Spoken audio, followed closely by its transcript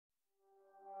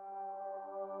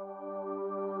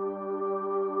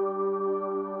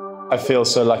I feel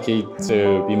so lucky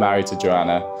to be married to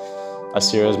Joanna. I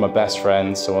see her as my best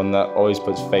friend, someone that always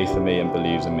puts faith in me and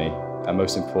believes in me. And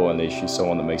most importantly, she's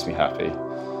someone that makes me happy.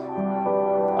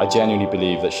 I genuinely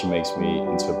believe that she makes me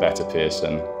into a better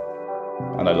person,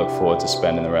 and I look forward to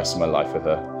spending the rest of my life with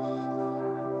her.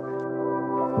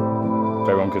 If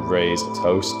everyone could raise a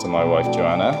toast to my wife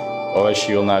Joanna, or as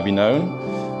she will now be known,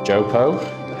 Jopo.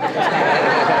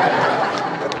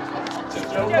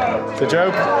 To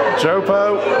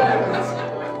Jopo.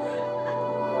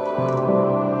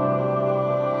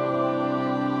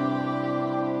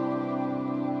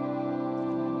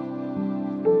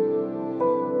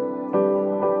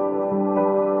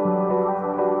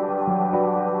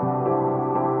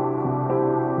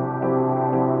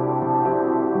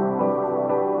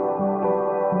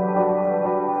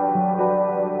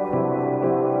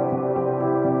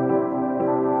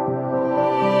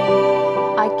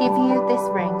 I give you this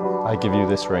ring. I give you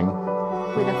this ring.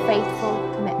 With a faithful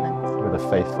commitment. With a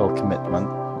faithful commitment.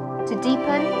 To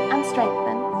deepen and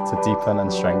strengthen. To deepen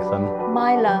and strengthen.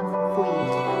 My love for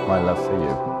you. My love for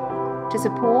you. To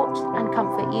support and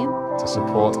comfort you. To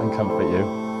support and comfort you.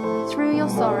 Through your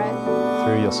sorrow.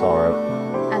 Through your sorrow.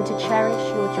 And to cherish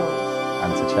your joys.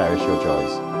 And to cherish your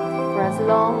joys. For as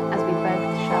long as we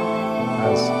both shall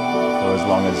live. For as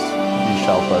long as we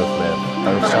shall both live.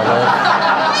 Both shall live.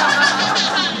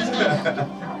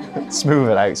 Smooth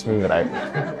it out, smooth it out.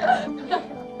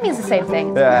 It means the same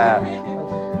thing. Yeah.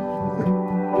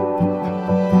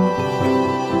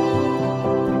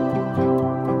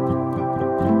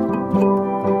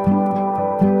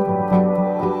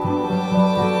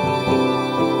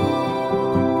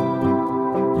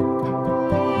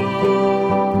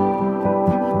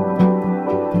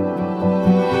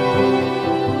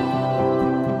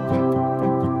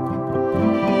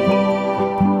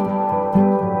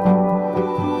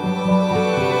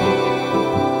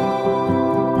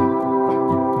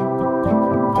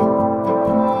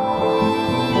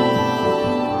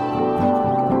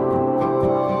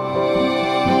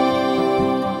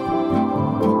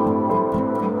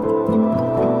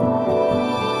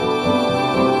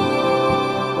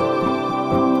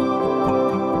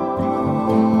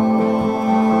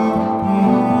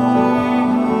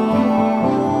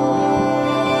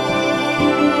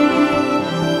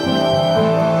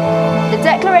 The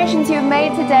declarations you have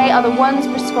made today are the ones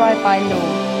prescribed by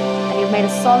law, and you have made a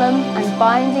solemn and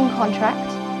binding contract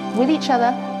with each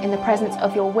other in the presence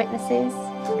of your witnesses,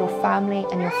 your family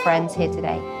and your friends here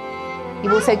today.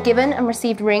 You've also given and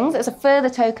received rings as a further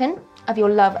token of your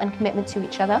love and commitment to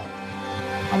each other,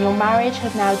 and your marriage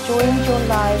has now joined your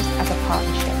lives as a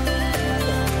partnership.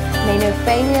 May no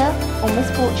failure or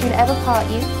misfortune ever part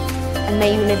you, and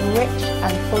may you live rich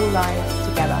and full lives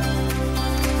together.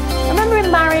 Remember,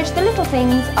 in marriage, the little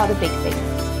things are the big things.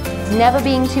 It's never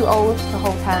being too old to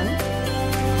hold hands.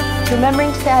 It's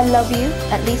remembering to say I love you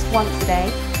at least once a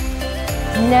day.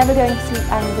 It's never going to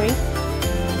sleep angry.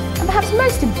 And perhaps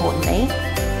most importantly,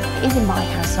 it is in my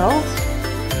household,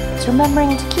 it's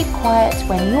remembering to keep quiet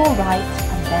when you're right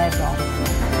and they're wrong.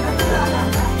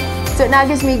 So it now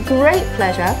gives me great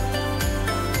pleasure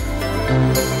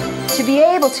to be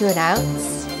able to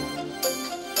announce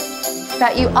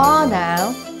that you are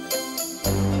now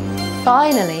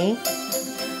finally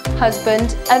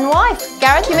husband and wife.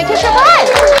 Gareth, you may kiss your bride.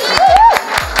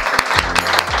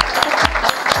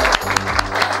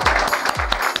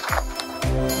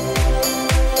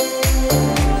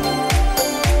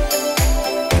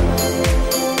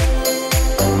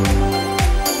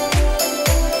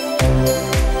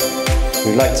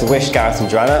 We'd like to wish Gareth and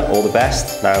Joanna all the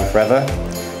best, now and forever.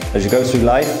 As you go through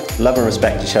life, love and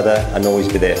respect each other and always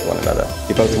be there for one another.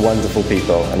 You're both wonderful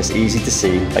people, and it's easy to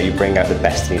see that you bring out the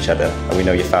best in each other, and we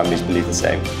know your families believe the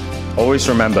same. Always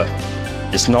remember,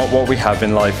 it's not what we have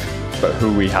in life, but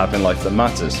who we have in life that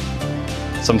matters.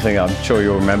 Something I'm sure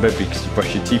you'll remember because you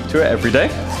brush your teeth to it every day.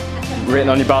 Written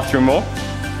on your bathroom wall.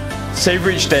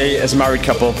 Savor each day as a married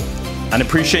couple, and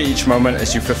appreciate each moment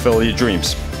as you fulfill your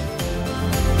dreams.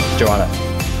 Joanna,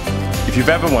 if you've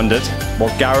ever wondered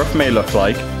what Gareth may look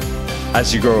like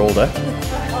as you grow older,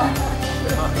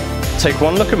 take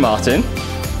one look at Martin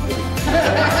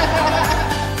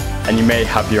and you may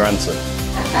have your answer.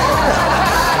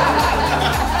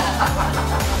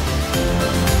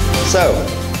 So,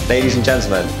 ladies and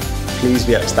gentlemen, please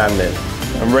be upstanding.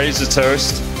 And raise a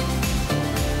toast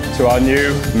to our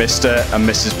new Mr. and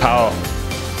Mrs. Powell.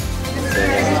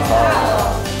 Mrs. Powell.